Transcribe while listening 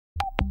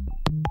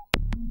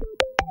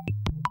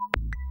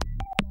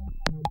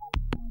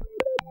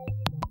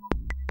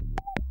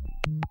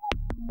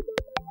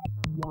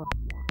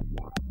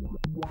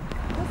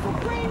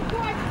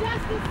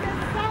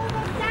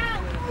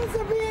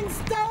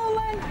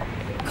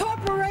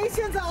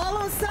corporations are all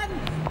of a sudden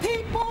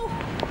people.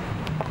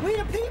 We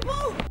the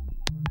people.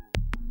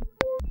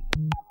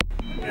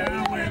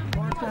 Down with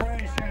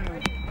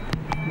corporations.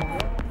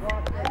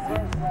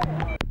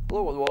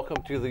 Hello and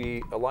welcome to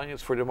the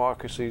Alliance for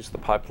Democracy's The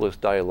Populist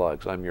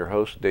Dialogues. I'm your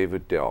host,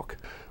 David Delk.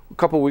 A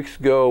couple of weeks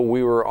ago,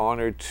 we were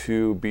honored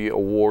to be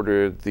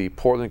awarded the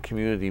Portland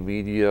Community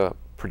Media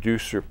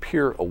Producer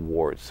Peer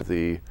Awards,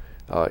 the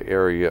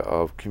area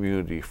of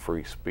community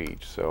free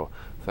speech. So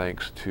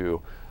thanks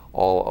to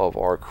all of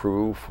our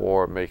crew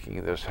for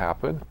making this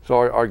happen. So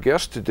our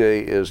guest today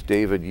is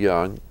David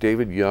Young.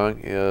 David Young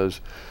is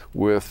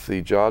with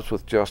the Jobs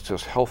with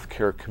Justice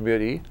HealthCare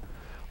Committee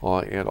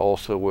and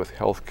also with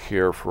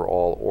HealthCare for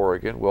All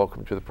Oregon.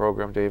 Welcome to the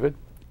program, David.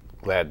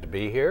 Glad to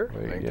be here.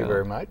 Right, Thank you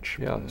very much.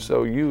 Yeah.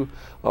 So you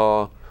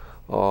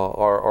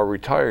are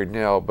retired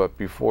now, but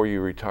before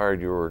you retired,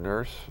 you were a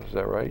nurse. Is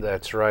that right?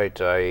 That's right.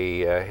 I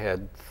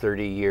had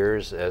 30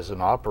 years as an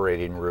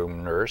operating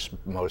room nurse,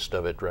 most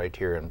of it right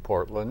here in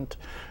Portland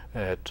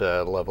at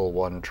level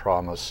 1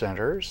 trauma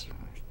centers.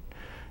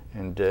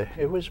 And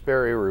it was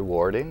very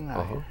rewarding.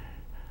 I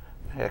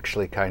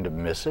actually kind of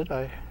miss it.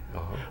 I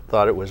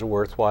thought it was a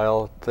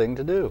worthwhile thing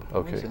to do.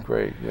 Okay,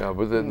 great. Yeah,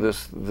 but then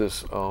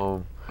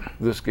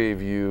this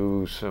gave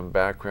you some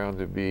background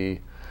to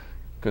be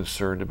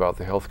concerned about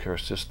the healthcare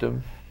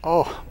system?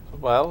 Oh,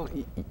 well,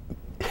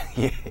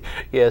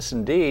 yes,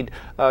 indeed.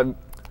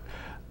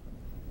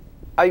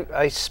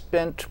 I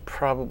spent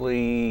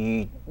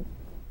probably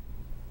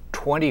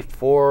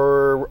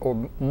 24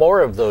 or more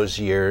of those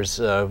years,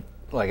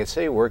 like I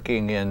say,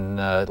 working in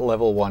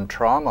level 1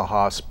 trauma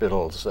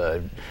hospitals.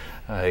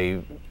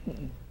 I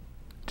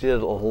did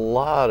a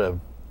lot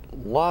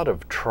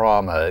of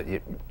trauma.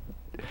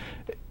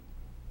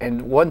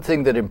 And one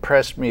thing that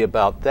impressed me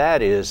about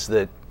that is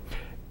that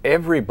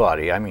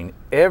everybody, I mean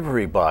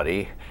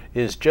everybody,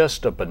 is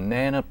just a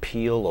banana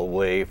peel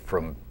away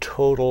from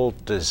total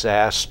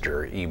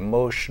disaster,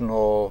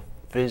 emotional,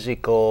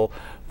 physical,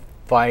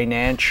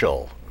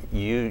 financial.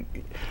 You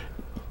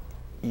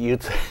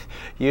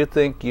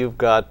think you've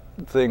got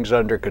things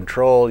under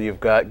control, you've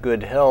got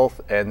good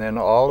health, and then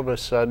all of a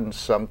sudden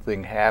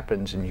something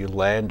happens and you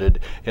landed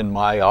in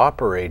my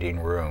operating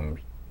room.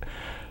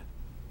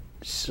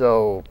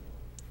 So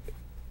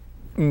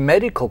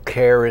medical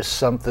care is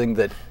something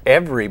that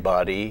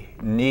everybody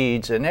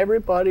needs, and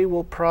everybody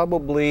will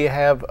probably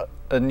have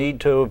a need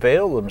to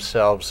avail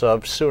themselves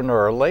of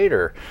sooner or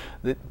later.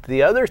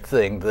 The other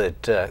thing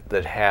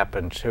that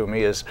happened to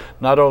me is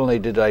not only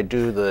did I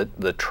do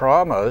the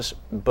traumas,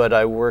 but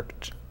I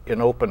worked in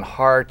open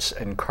hearts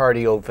and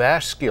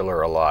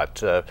cardiovascular a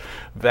lot.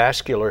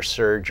 Vascular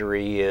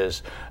surgery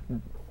is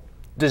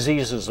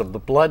diseases of the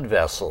blood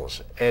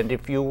vessels, and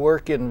if you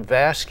work in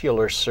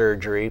vascular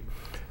surgery,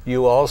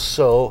 you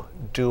also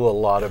do a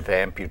lot of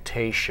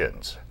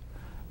amputations.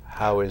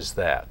 How is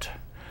that?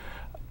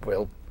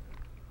 Well,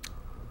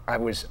 I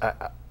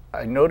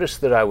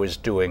noticed that I was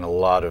doing a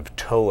lot of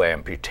toe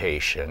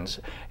amputations,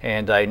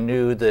 and I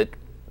knew that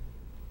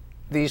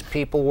these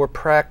people were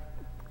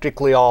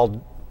practically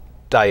all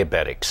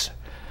diabetics.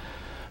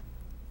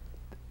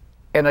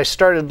 And I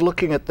started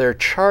looking at their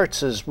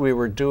charts as we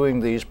were doing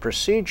these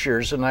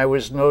procedures, and I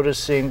was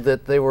noticing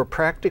that they were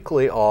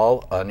practically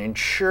all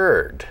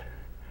uninsured.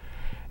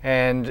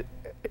 And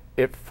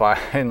it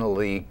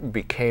finally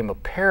became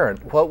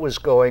apparent what was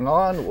going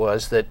on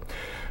was that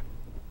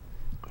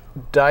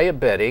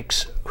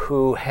diabetics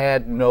who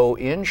had no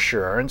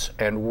insurance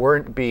and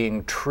weren't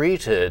being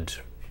treated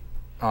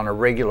on a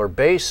regular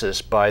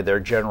basis by their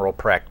general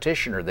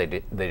practitioner, they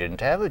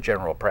didn't have a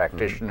general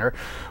practitioner,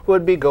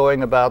 would be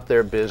going about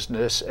their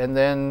business, and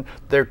then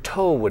their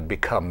toe would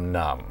become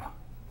numb.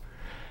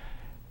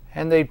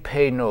 And they'd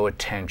pay no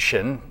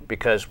attention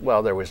because,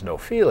 well, there was no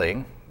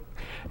feeling.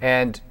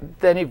 And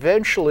then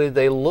eventually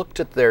they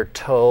looked at their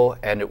toe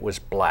and it was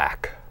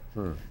black.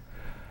 And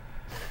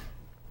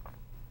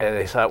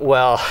they thought,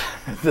 well,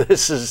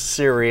 this is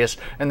serious.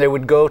 And they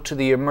would go to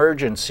the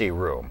emergency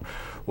room.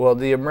 Well,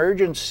 the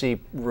emergency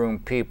room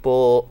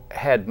people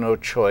had no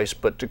choice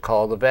but to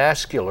call the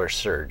vascular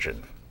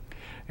surgeon.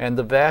 And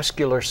the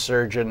vascular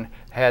surgeon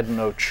had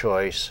no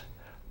choice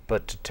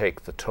but to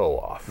take the toe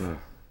off. The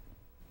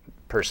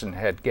person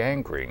had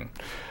gangrene.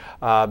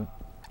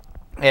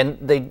 And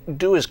they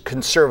do as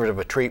conservative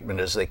a treatment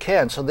as they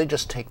can, so they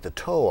just take the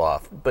toe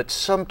off. But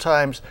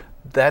sometimes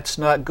that's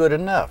not good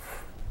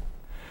enough.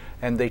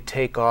 And they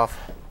take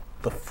off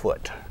the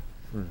foot.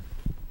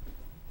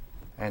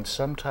 And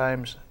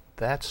sometimes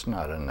that's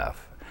not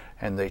enough.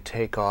 And they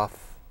take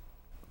off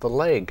the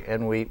leg.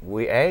 And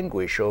we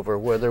anguish over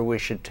whether we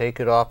should take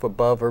it off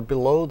above or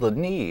below the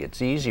knee.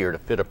 It's easier to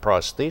fit a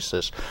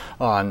prosthesis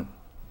on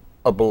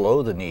a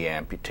below the knee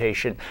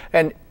amputation.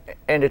 And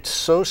it's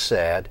so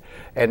sad,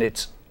 and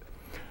it's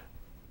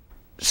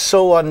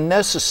so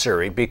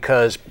unnecessary,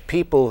 because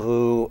people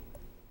who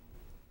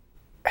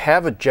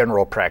have a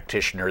general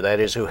practitioner, that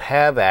is, who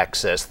have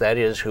access, that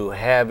is, who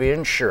have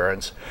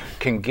insurance,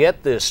 can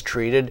get this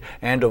treated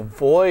and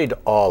avoid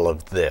all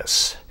of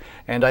this.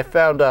 And I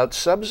found out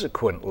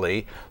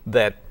subsequently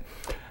that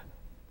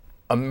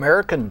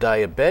American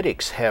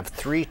diabetics have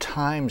 3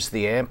 times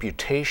the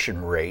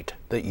amputation rate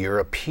that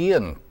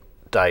European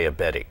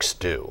diabetics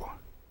do.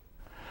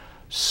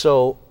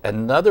 So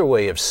another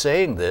way of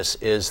saying this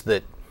is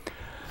that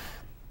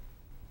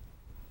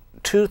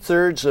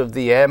 2/3 of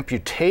the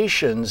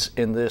amputations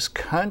in this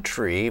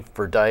country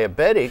for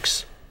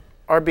diabetics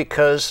are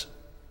because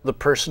the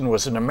person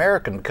was an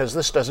American, because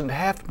this doesn't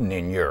happen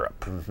in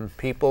Europe.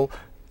 People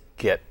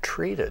get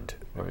treated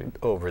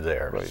over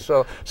there.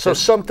 So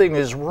something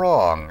is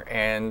wrong.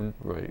 And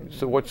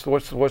so what's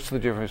the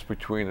difference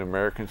between an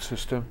American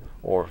system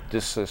or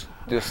this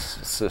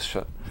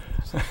system?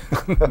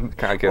 Well,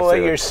 what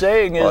you're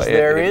saying is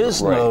there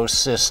is no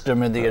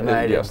system in the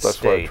United States. Yes,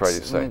 that's what I'm trying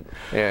to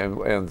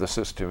say. And the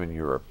system in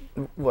Europe.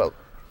 Well,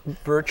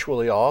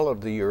 virtually all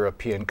of the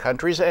European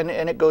countries, and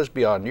it goes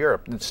beyond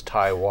Europe, it's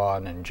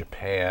Taiwan and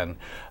Japan,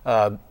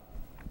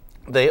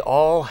 they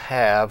all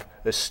have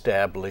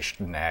established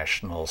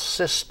national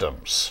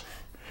systems.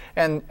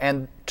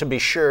 And to be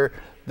sure,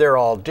 they're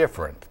all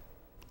different.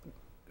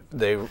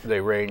 They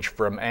range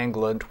from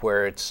England,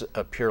 where it's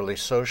a purely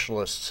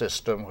socialist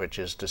system, which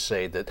is to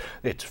say that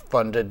it's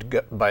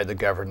funded by the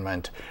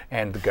government,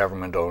 and the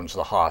government owns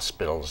the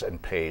hospitals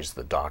and pays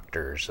the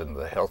doctors and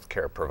the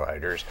healthcare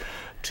providers,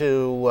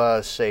 to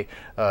say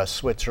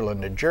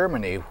Switzerland and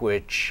Germany,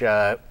 which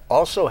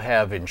also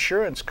have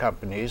insurance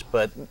companies,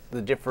 but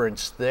the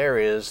difference there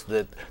is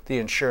that the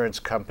insurance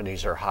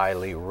companies are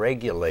highly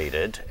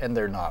regulated and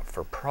they're not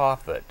for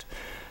profit,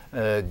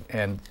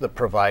 and the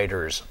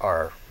providers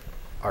are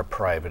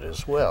private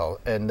as well.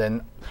 And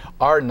then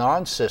our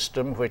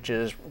non-system, which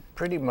is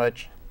pretty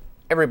much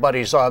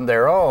everybody's on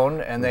their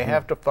own, and they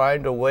have to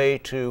find a way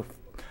to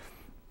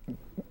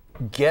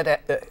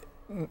get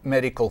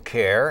medical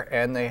care,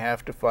 and they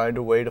have to find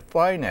a way to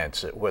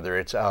finance it, whether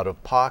it's out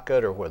of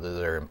pocket or whether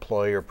their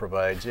employer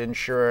provides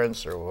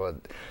insurance, or what.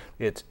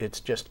 It's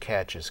just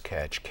catch as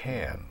catch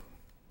can.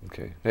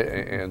 Okay,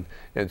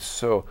 and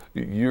so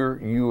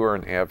you are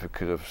an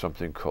advocate of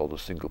something called a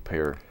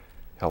single-payer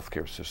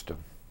healthcare system.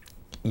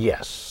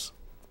 Yes.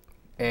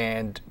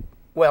 And,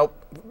 well,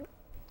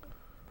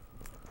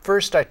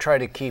 first I try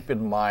to keep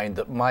in mind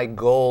that my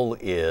goal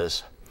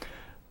is,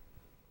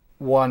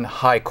 1,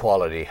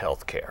 high-quality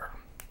health care.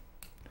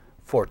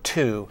 For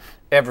 2,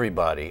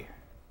 everybody.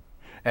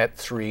 At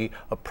 3,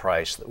 a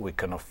price that we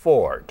can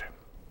afford.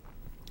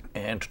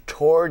 And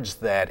towards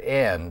that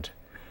end,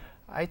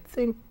 I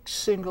think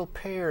single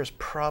payer is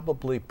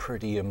probably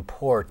pretty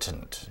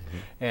important.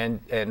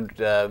 And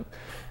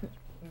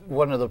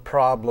one of the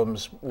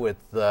problems with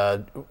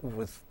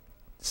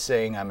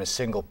saying I'm a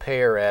single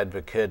payer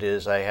advocate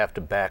is I have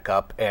to back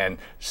up and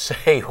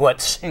say what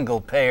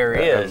single payer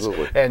is,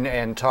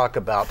 and talk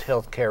about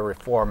healthcare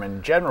reform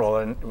in general,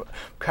 and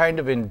kind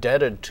of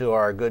indebted to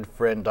our good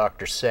friend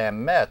Dr.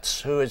 Sam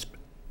Metz, who is,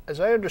 as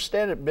I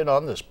understand it, been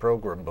on this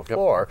program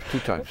before. Yep, 2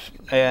 times.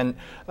 And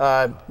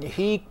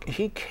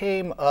he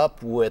came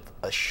up with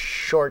a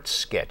short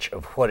sketch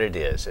of what it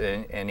is,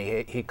 and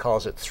he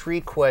calls it 3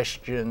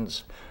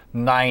 questions,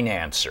 9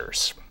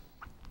 answers.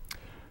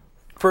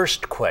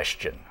 First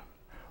question,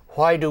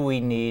 why do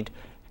we need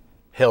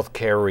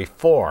healthcare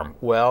reform?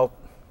 Well,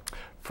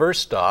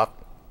 first off,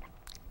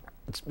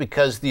 it's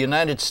because the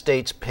United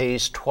States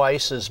pays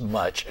twice as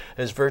much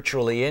as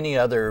virtually any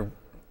other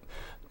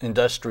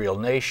industrial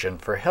nation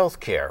for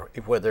healthcare,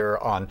 whether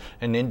on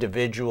an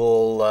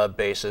individual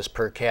basis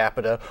per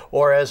capita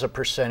or as a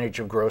percentage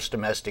of gross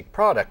domestic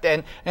product.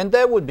 And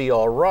that would be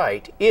all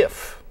right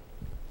if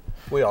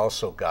we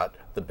also got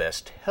the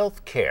best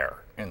health care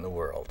in the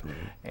world.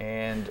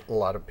 And a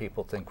lot of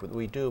people think that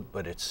we do,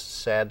 but it's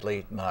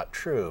sadly not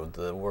true.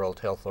 The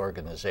World Health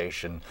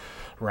Organization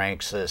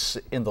ranks us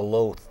in the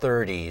low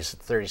 30s,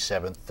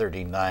 37th,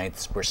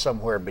 39th. We're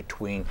somewhere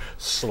between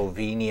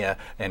Slovenia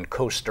and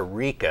Costa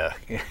Rica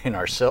in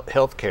our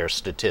healthcare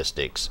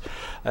statistics.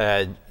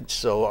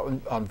 So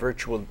on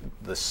virtual,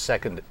 the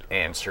second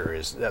answer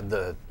is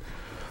that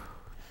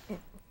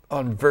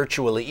on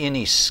virtually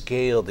any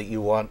scale that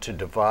you want to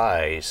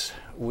devise,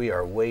 we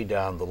are way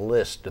down the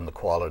list in the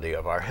quality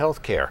of our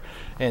health care.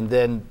 And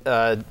then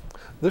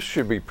this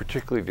should be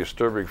particularly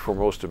disturbing for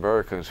most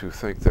Americans who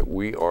think that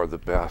we are the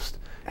best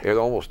at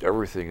almost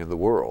everything in the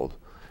world,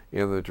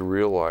 and that to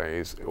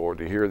realize or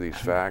to hear these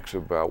facts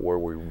about where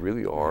we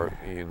really are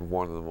in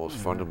one of the most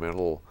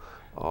fundamental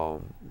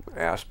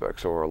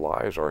aspects of our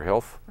lives, our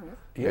health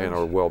and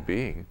our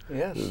well-being,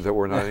 that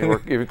we're not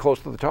anywhere even close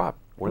to the top.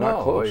 We're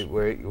not close.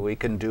 We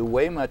can do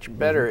way much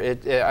better.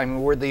 I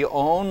mean, we're the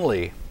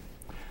only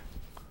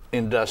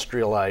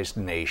industrialized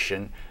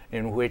nation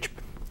in which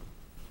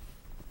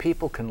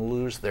people can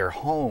lose their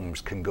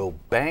homes, can go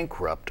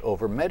bankrupt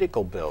over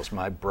medical bills.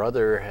 My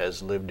brother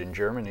has lived in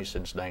Germany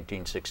since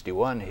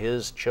 1961.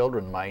 His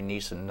children, my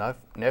niece and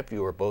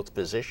nephew, are both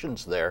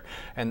physicians there,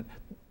 and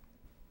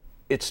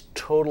it's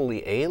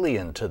totally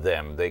alien to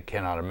them. They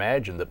cannot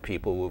imagine that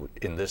people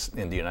in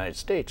the United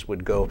States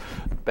would go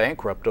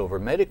bankrupt over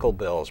medical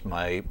bills.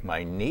 My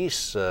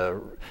niece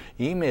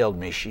emailed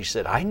me. She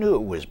said, "I knew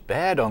it was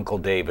bad, Uncle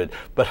David,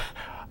 but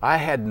I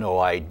had no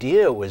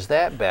idea it was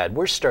that bad.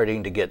 We're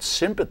starting to get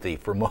sympathy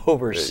from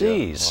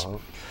overseas. Yeah.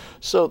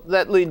 So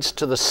that leads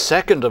to the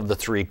second of the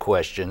three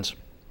questions.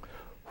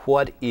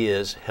 What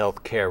is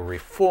healthcare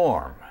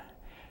reform?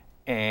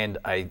 And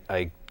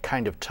I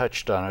kind of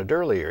touched on it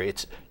earlier.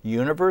 It's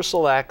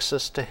universal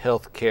access to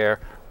healthcare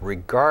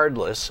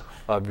regardless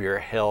of your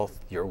health,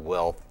 your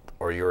wealth,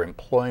 or your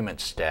employment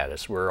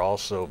status. We're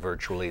also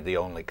virtually the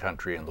only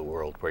country in the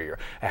world where your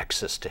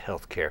access to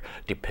healthcare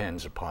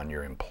depends upon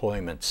your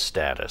employment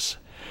status.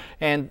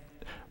 And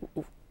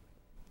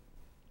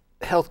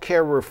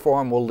healthcare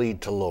reform will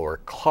lead to lower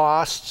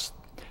costs,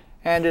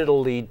 and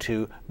it'll lead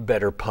to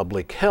better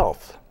public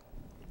health.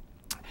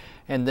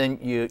 And then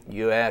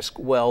you ask,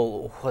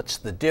 well, what's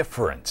the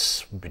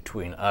difference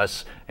between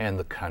us and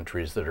the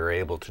countries that are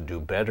able to do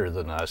better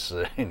than us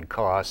in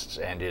costs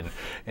and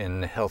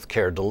in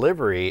healthcare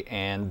delivery?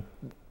 And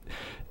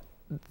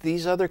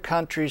these other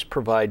countries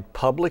provide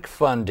public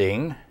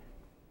funding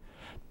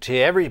to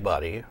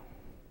everybody,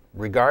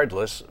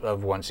 regardless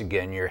of, once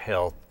again, your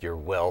health, your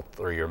wealth,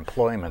 or your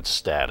employment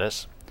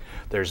status.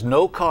 There's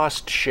no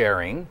cost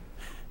sharing.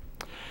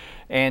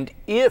 And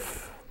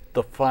if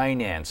the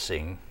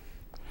financing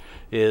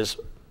is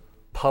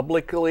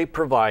publicly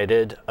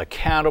provided,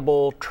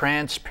 accountable,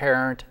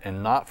 transparent,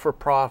 and not for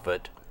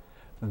profit,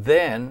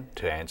 then,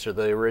 to answer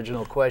the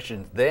original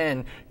question,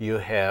 then you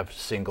have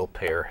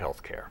single-payer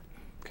health care.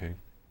 Okay,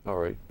 all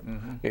right.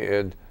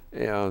 And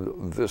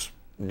this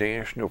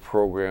national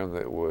program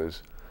that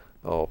was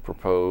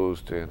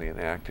proposed and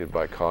enacted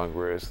by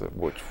Congress,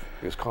 which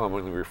is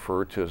commonly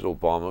referred to as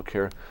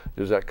Obamacare,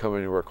 does that come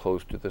anywhere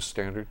close to this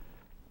standard?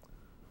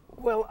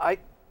 Well,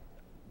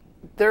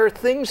 there are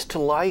things to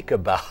like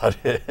about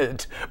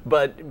it,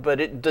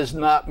 but it does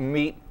not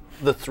meet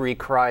the three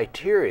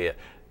criteria.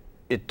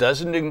 It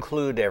doesn't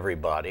include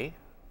everybody.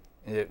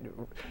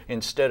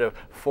 Instead of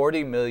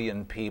 40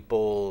 million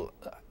people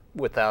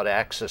without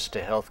access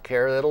to health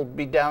care, it'll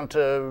be down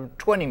to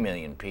 20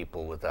 million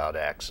people without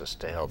access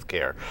to health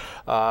care.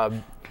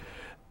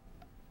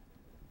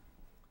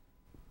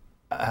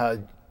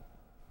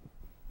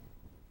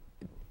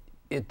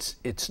 It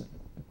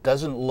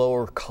doesn't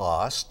lower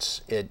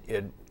costs.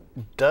 It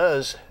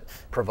does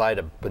provide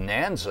a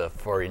bonanza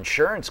for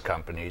insurance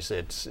companies.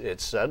 It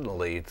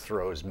suddenly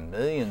throws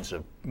millions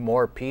of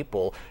more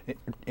people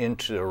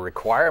into a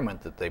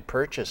requirement that they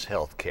purchase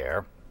health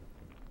care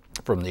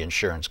from the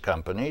insurance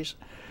companies,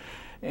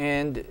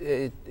 and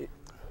it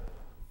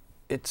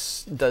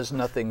does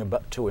nothing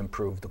to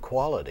improve the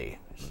quality.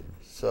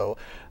 So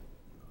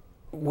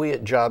we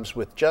at Jobs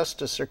with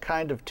Justice are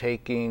kind of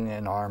taking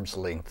an arm's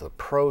length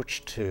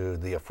approach to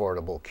the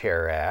Affordable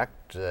Care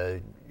Act.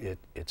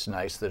 It's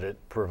nice that it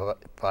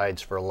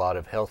provides for a lot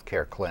of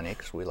healthcare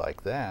clinics. We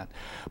like that.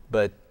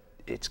 But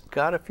it's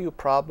got a few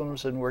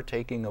problems, and we're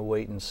taking a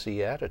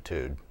wait-and-see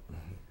attitude.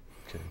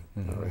 Okay.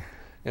 All right.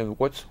 And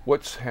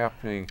what's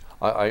happening?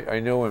 I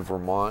know in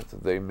Vermont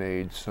that they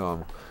made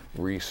some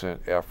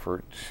recent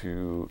effort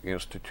to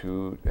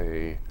institute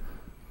a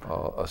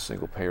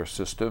single-payer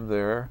system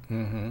there,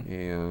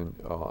 and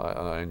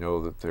I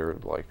know that they're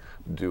like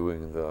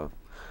doing the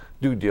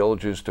due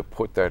diligence to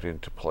put that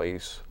into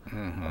place.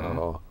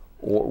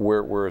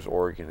 Where is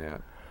Oregon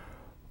at?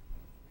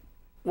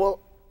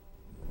 Well,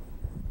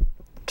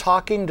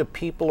 talking to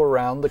people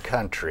around the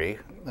country,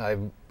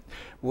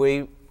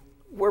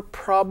 we're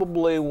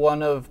probably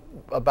one of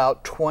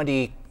about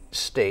 20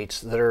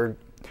 states that are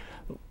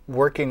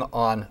working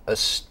on a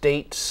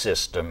state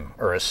system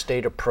or a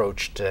state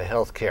approach to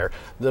healthcare.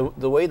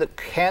 The way that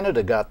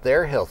Canada got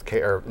their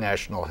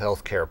national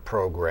healthcare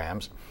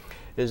programs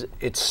is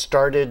it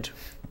started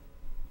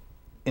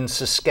in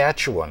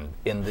Saskatchewan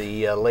in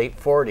the late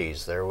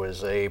 40s. There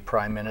was a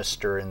prime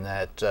minister in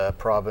that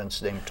province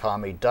named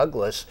Tommy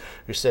Douglas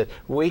who said,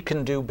 we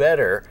can do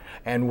better,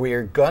 and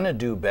we're going to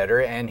do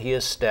better, and he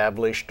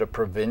established a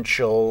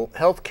provincial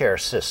healthcare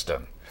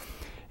system.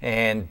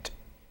 And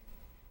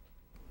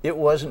it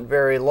wasn't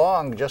very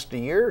long, just a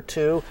year or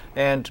two,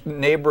 and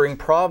neighboring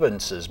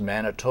provinces,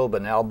 Manitoba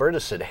and Alberta,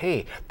 said,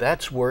 hey,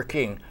 that's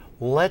working.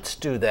 Let's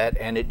do that.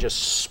 And it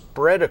just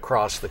spread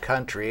across the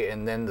country.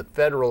 And then the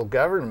federal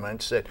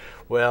government said,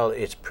 well,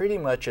 it's pretty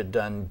much a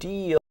done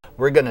deal.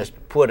 We're going to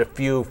put a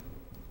few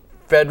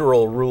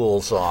federal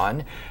rules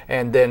on,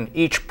 and then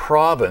each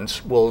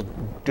province will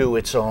do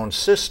its own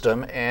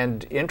system.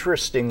 And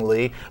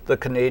interestingly, the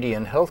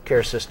Canadian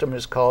healthcare system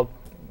is called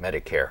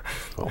Medicare.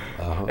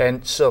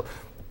 And so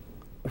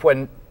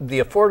when the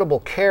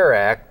Affordable Care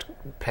Act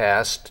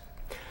passed,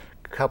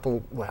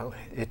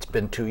 it's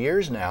been 2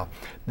 years now,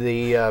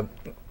 we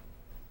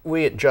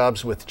at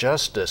Jobs with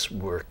Justice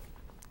were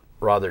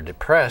rather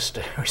depressed.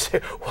 We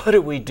said, what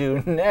do we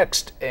do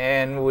next?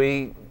 And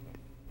we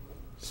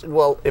said,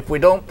 well, if we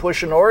don't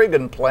push an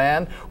Oregon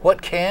plan,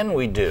 what can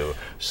we do?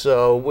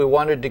 So we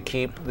wanted to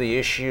keep the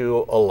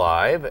issue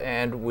alive,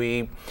 and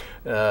we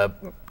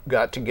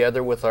got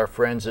together with our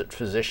friends at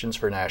Physicians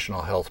for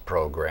National Health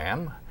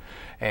Program,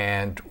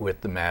 and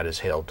with the Mad as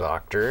Hell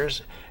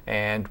doctors,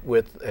 and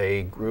with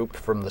a group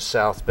from the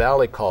South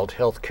Valley called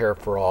HealthCare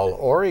for All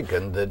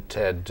Oregon that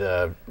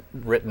had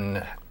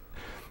written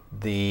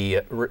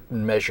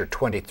Measure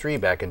 23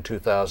 back in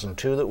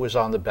 2002 that was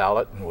on the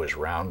ballot and was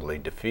roundly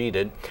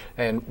defeated.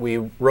 And we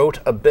wrote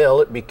a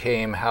bill. It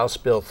became House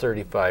Bill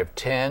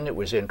 3510. It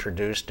was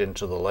introduced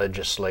into the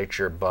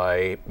legislature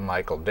by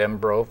Michael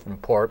Dembro from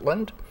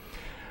Portland.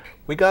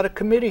 We got a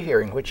committee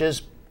hearing, which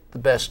is the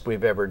best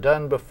we've ever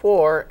done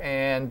before,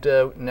 and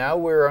now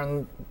we're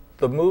on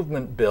the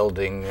movement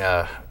building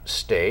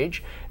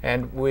stage.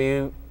 And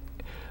we,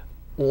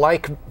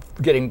 like,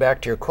 getting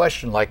back to your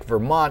question, like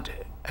Vermont,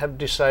 have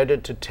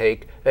decided to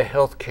take a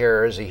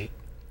healthcare as a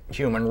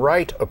human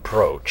right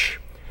approach.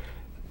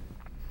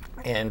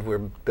 And we're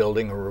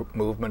building a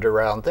movement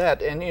around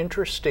that. And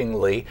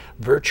interestingly,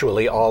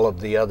 virtually all of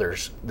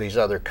these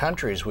other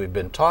countries we've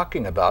been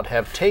talking about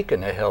have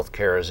taken a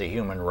healthcare as a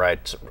human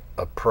rights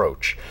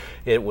approach.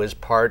 It was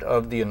part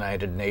of the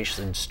United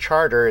Nations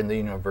Charter and the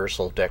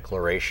Universal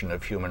Declaration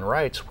of Human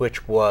Rights,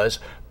 which was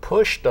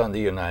pushed on the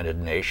United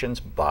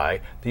Nations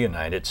by the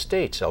United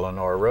States.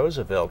 Eleanor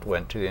Roosevelt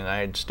went to the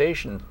United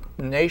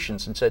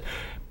Nations and said,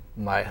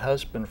 my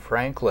husband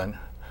Franklin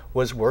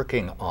was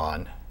working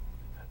on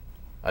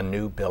a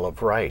new Bill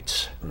of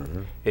Rights.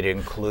 Mm-hmm. It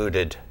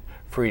included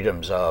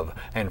freedoms of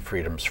and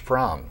freedoms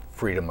from,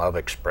 freedom of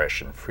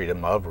expression,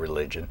 freedom of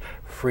religion,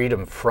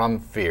 freedom from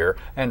fear,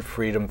 and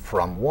freedom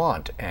from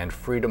want. And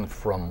freedom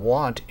from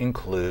want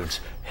includes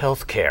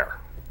health care.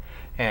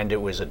 And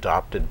it was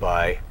adopted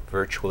by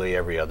virtually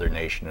every other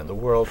nation in the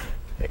world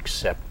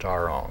except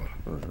our own.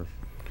 Mm-hmm.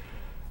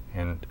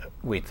 And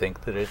we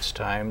think that it's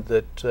time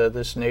that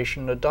this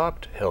nation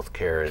adopt health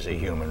care as a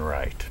human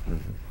right.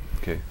 Mm-hmm.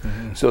 Okay,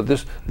 so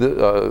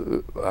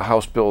the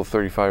House Bill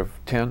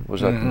 3510,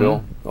 was that the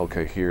bill?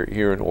 Okay,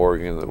 here in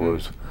Oregon, that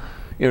was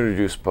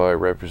introduced by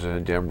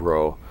Representative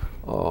Dembro.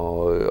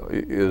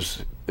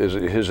 Is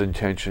it his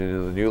intention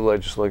in the new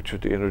legislature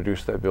to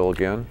introduce that bill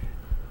again?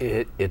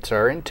 It's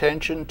our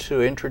intention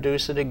to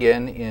introduce it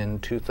again in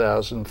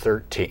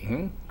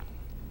 2013,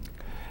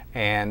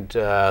 and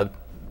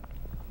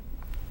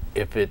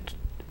if it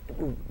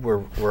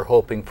we're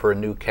hoping for a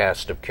new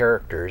cast of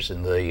characters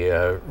in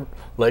the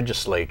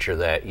legislature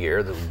that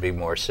year that would be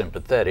more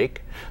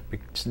sympathetic,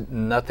 because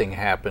nothing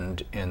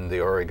happened in the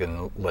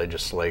Oregon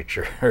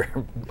legislature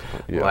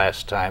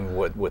last time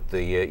with the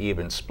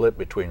even split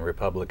between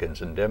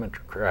Republicans and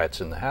Democrats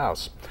in the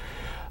House.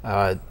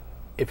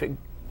 If it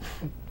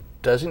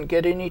doesn't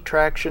get any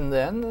traction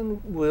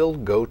then we'll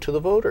go to the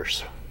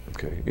voters.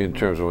 Okay, in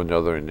terms of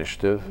another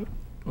initiative?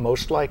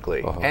 Most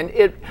likely. And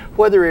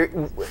whether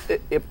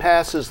it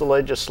passes the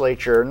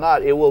legislature or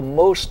not, it will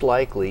most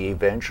likely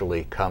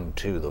eventually come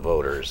to the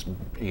voters,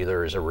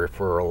 either as a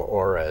referral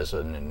or as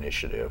an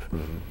initiative.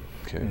 Mm-hmm.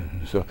 Okay.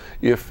 Mm-hmm. So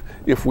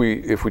if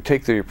we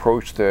take the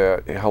approach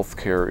that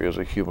healthcare is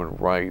a human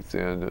right,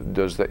 then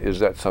is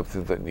that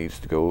something that needs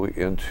to go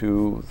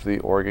into the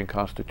Oregon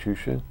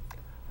Constitution?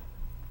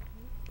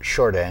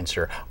 Short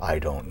answer, I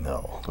don't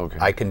know. Okay.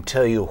 I can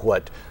tell you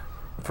what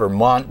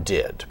Vermont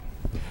did.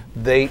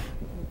 They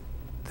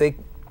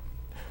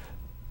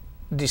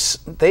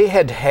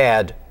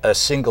had a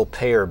single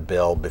payer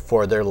bill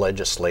before their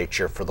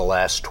legislature for the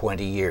last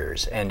 20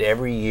 years, and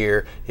every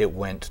year it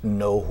went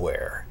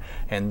nowhere.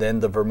 And then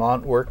the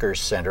Vermont Workers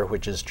Center,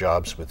 which is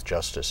Jobs with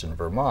Justice in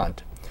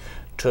Vermont,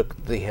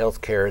 took the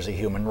healthcare as a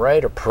human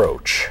right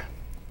approach.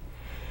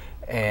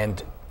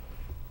 And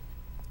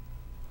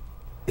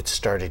it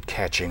started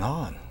catching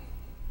on.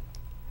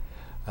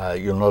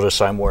 You'll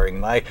notice I'm wearing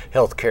my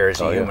healthcare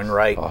as a human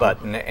right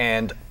button,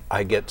 and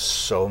I get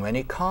so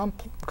many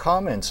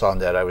comments on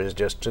that. I was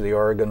just to the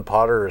Oregon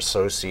Potter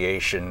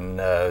Association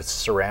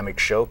ceramic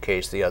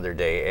showcase the other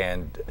day,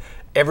 and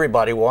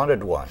everybody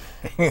wanted one.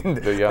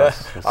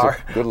 Yes, it's a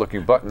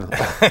good-looking button.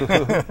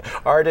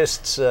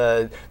 Artists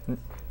have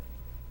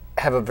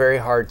a very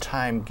hard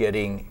time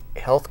getting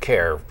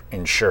healthcare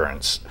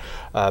insurance.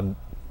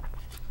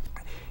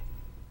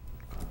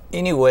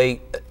 Anyway,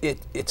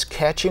 it's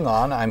catching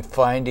on. I'm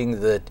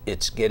finding that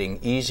it's getting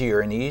easier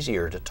and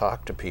easier to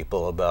talk to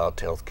people about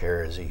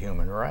healthcare as a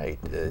human right.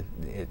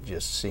 It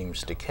just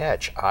seems to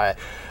catch.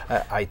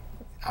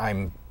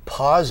 I'm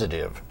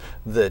positive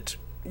that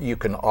you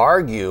can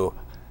argue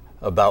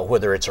about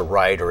whether it's a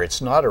right or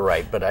it's not a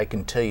right, but I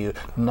can tell you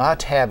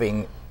not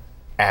having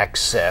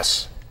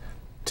access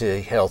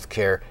to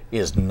healthcare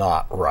is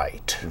not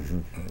right.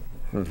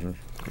 Mm-hmm. Mm-hmm.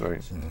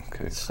 Right.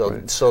 Okay.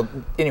 So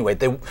anyway,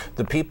 the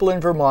people in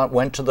Vermont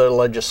went to the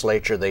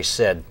legislature. They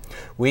said,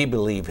 "We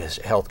believe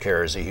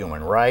healthcare is a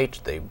human right."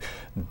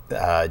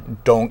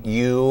 Don't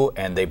you?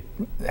 And they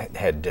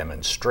had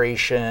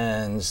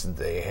demonstrations.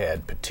 They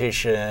had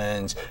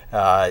petitions,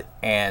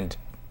 and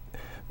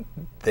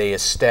they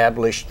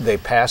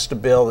passed a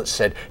bill that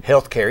said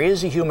healthcare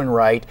is a human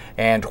right.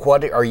 And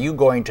what are you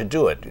going to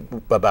do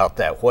about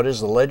that? What is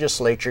the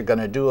legislature going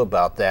to do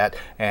about that?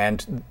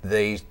 And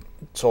they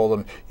told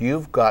them,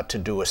 you've got to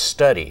do a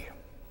study.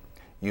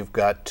 You've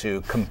got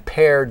to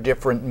compare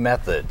different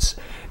methods.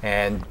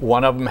 And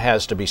one of them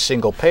has to be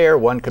single payer,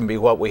 one can be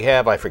what we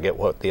have, I forget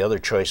what the other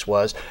choice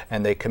was,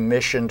 and they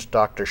commissioned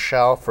Dr.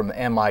 Shao from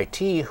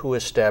MIT, who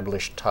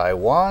established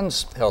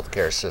Taiwan's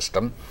healthcare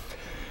system,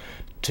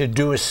 to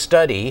do a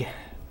study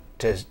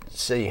to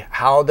see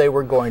how they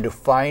were going to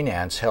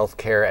finance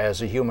healthcare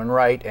as a human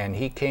right, and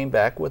he came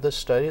back with a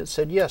study that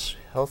said yes,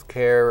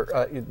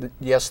 healthcare,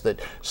 yes, that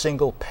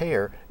single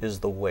payer is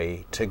the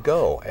way to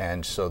go.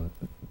 And so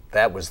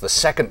that was the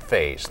second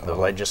phase. The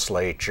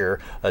legislature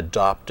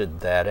adopted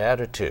that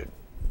attitude.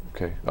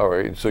 Okay, all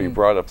right. And so you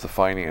brought up the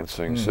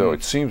financing. So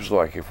it seems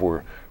like if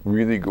we're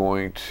really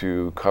going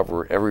to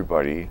cover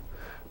everybody,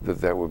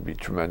 that would be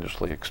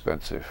tremendously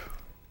expensive.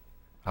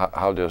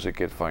 How does it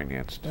get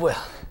financed?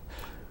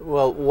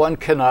 Well, one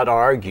cannot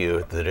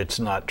argue that it's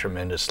not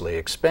tremendously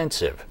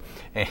expensive.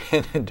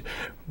 And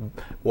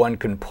one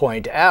can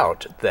point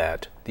out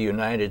that the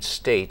United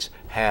States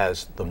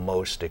has the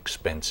most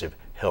expensive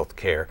health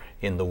care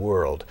in the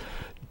world.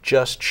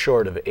 Just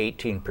short of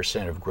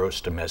 18% of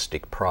gross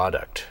domestic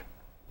product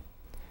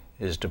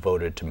is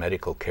devoted to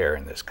medical care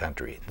in this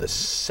country. The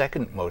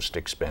second most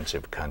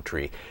expensive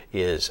country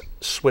is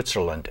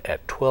Switzerland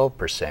at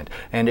 12%,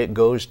 and it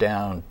goes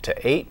down to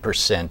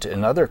 8%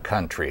 in other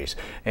countries.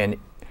 And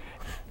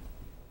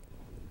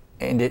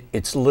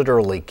it's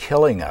literally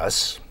killing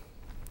us.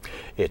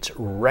 It's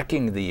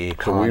wrecking the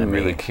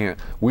economy. So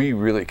we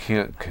really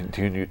can't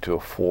continue to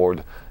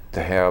afford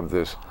to have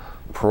this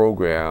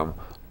program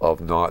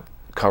of not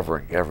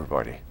covering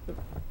everybody.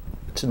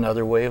 It's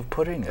another way of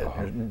putting it.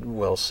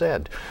 Well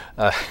said.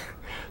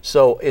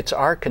 So it's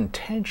our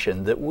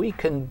contention that we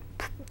can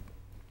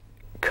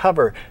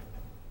cover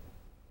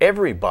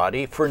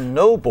everybody for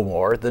no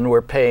more than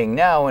we're paying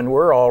now, and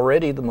we're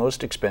already the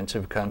most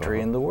expensive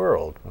country in the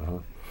world.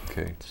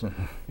 Okay.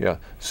 Yeah.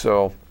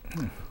 So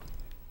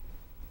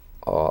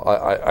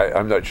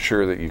I'm not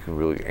sure that you can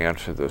really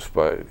answer this,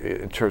 but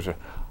in terms of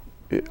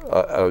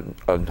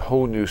a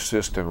whole new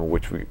system in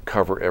which we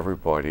cover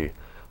everybody,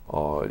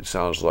 it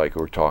sounds like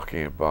we're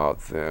talking about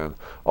then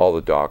all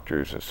the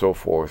doctors and so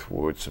forth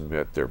would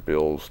submit their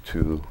bills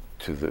to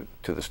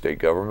the state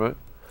government,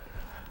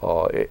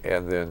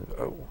 and then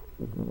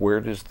where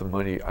does the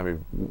money? I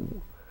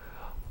mean,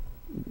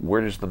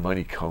 where does the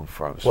money come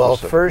from? Well,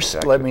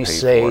 first let me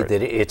say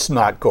that it's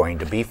not going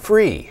to be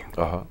free,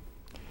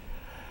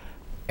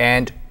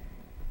 and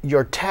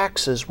your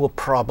taxes will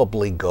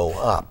probably go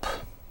up.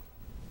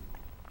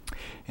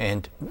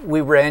 And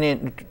we ran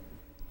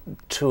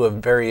into a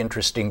very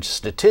interesting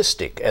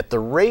statistic. At the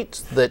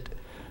rates that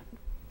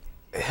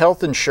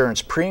health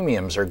insurance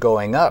premiums are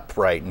going up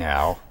right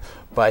now,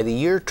 by the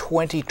year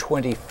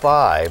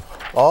 2025,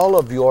 all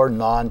of your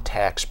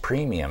non-tax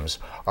premiums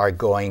are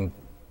going,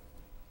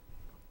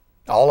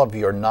 all of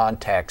your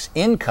non-tax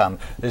income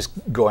is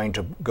going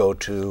to go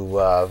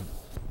to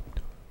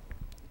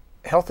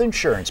health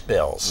insurance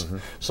bills.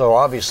 So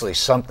obviously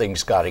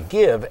something's got to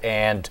give,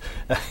 and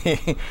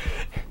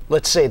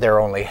let's say they're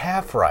only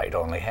half right.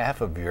 Only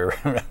half of your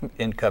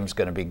income's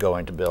going to be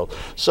going to bills.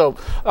 So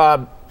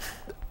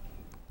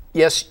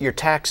yes, your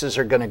taxes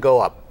are going to go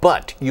up,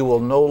 but you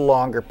will no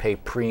longer pay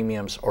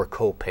premiums or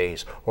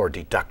co-pays or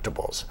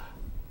deductibles.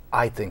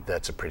 I think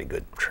that's a pretty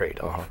good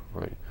trade-off.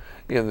 Right.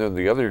 And then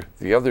the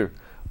other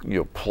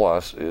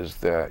plus is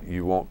that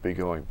you won't be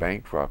going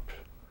bankrupt.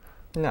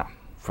 No.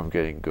 From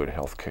getting good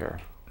health care.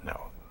 No.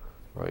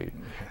 Right.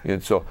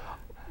 And so,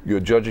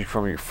 judging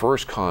from your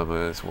first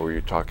comments where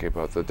you're talking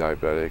about the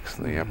diabetics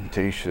and the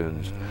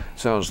amputations,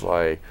 sounds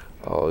like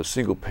a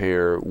single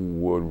payer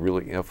would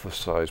really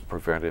emphasize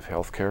preventive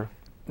health care.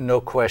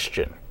 No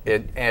question.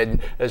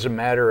 And as a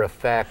matter of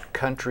fact,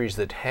 countries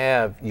that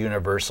have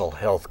universal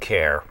health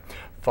care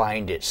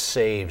find it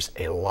saves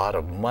a lot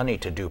of money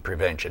to do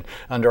prevention.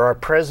 Under our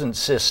present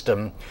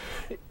system,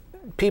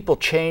 people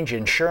change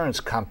insurance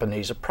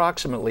companies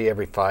approximately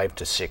every 5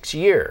 to 6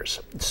 years.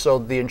 So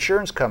the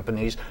insurance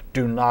companies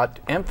do not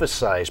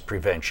emphasize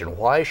prevention.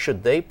 Why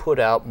should they put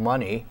out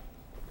money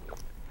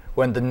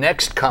when the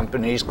next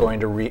company is going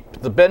to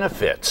reap the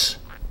benefits?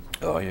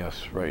 Oh,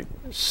 yes, right.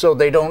 So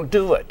they don't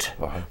do it.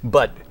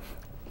 But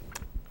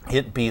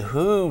it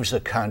behooves a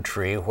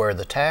country where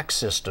the tax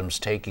system's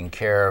taking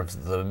care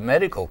of the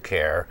medical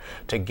care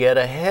to get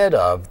ahead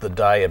of the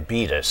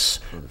diabetes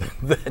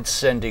that's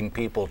sending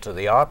people to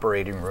the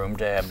operating room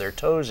to have their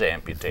toes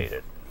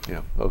amputated.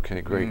 Yeah.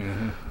 Okay. Great.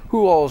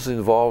 Who all is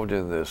involved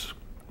in this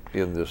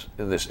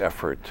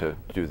effort to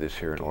do this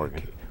here in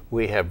Oregon?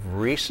 We have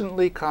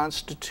recently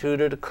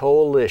constituted a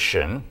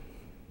coalition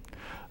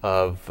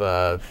of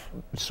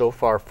so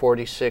far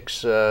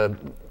 46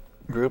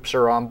 groups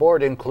are on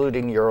board,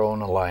 including your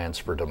own Alliance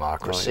for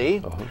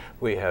Democracy.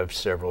 We have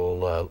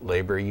several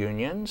labor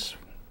unions.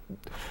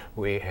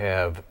 We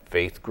have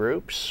faith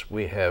groups.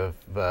 We have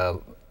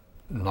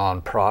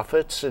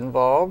nonprofits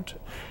involved.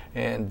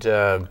 And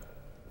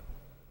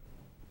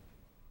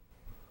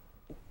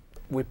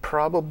we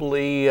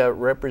probably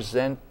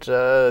represent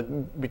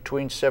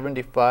between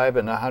 75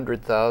 and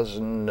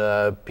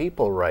 100,000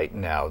 people right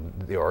now.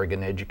 The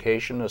Oregon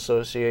Education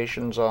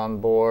Association's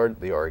on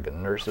board, the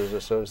Oregon Nurses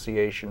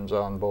Association's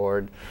on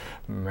board,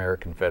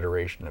 American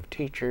Federation of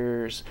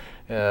Teachers.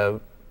 Yeah.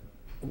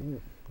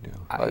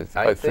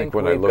 I think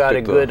when we've got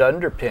a good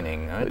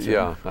underpinning.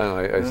 Yeah,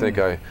 I think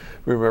I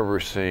remember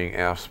seeing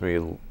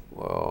AFSCME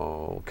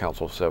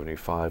Council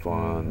 75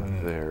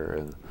 on there,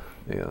 and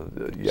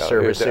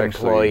service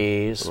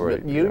employees.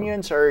 Right, but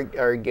unions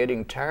are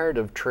getting tired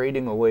of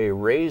trading away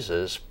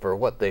raises for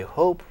what they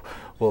hope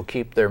will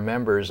keep their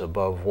members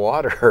above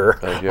water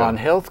on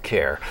health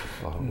care.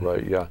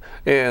 Right, yeah.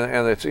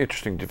 And it's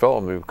interesting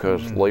development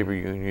because labor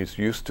unions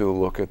used to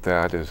look at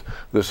that as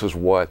this is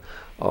what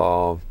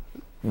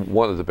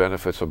one of the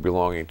benefits of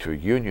belonging to a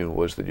union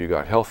was that you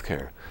got health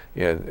care.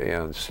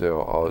 And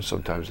so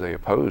sometimes they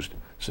opposed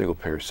single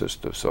payer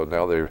systems. So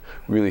now they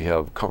really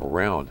have come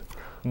around.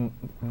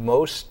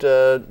 Most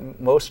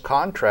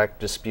contract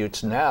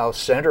disputes now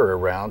center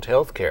around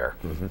health care.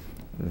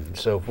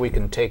 So if we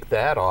can take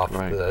that off,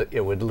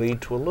 it would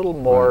lead to a little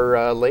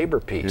more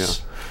labor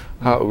peace.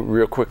 Yeah.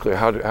 Real quickly,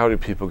 how do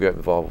people get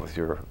involved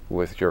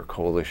with your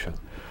coalition?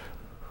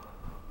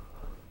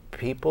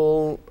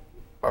 People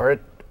are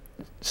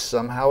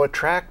somehow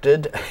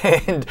attracted,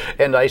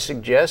 and I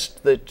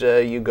suggest that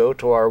you go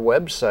to our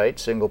website,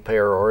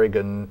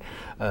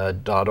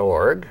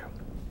 singlepayerOregon.org,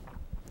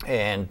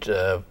 and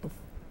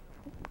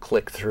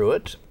click through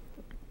it,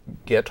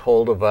 get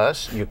hold of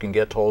us. You can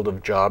get hold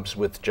of Jobs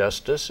with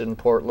Justice in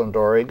Portland,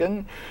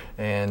 Oregon,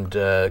 and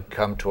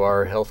come to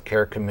our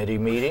healthcare committee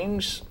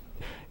meetings.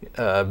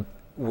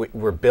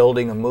 We're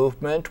building a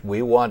movement.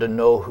 We want to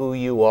know who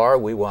you are.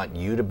 We want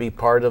you to be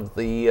part of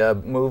the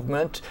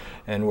movement,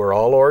 and we're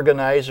all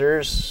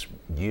organizers,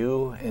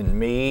 you and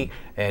me,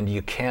 and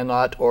you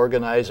cannot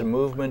organize a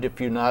movement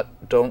if you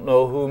don't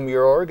know whom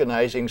you're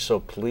organizing, so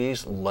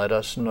please let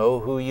us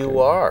know who you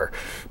are.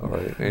 All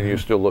right, and you're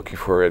still looking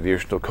for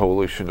additional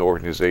coalition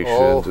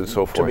organizations and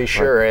so forth? To be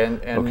sure,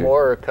 and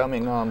more are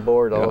coming on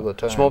board all the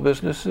time. Small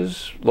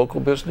businesses, local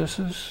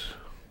businesses?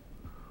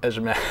 As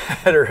a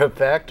matter of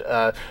fact,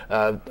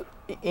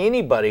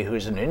 anybody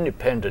who's an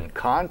independent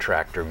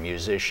contractor,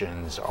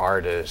 musicians,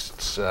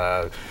 artists,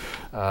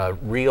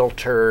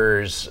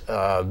 realtors,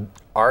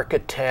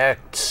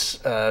 architects,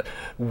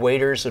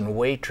 waiters and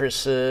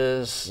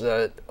waitresses,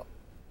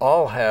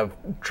 all have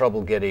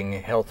trouble getting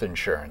health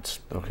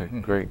insurance. Okay,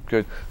 great,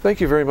 good. Thank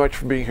you very much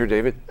for being here,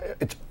 David.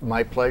 It's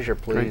my pleasure,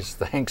 please.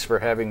 Great. Thanks for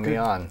having me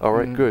on. All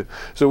right, good.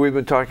 So we've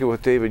been talking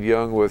with David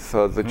Young with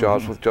the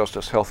Jobs with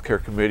Justice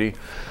Healthcare Committee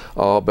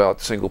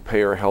about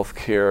single-payer health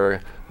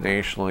care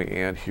nationally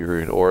and here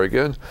in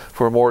Oregon.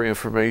 For more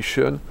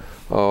information,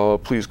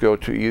 please go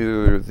to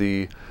either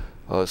the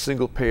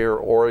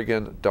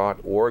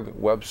singlepayerOregon.org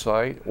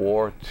website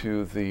or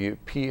to the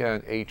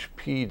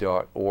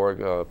PNHP.org.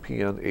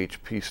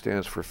 PNHP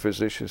stands for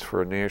Physicians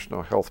for a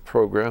National Health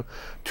Program.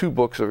 2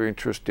 books of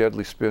interest,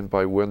 Deadly Spin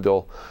by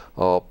Wendell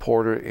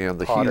Porter and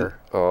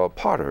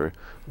Potter,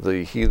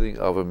 The Healing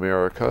of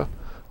America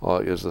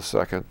is the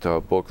second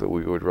book that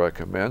we would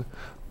recommend.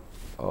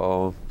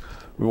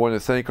 We want to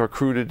thank our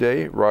crew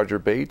today, Roger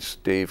Bates,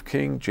 Dave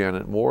King,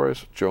 Janet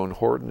Morris, Joan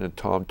Horton, and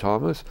Tom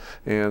Thomas.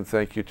 And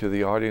thank you to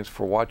the audience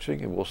for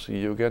watching, and we'll see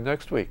you again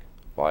next week.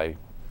 Bye.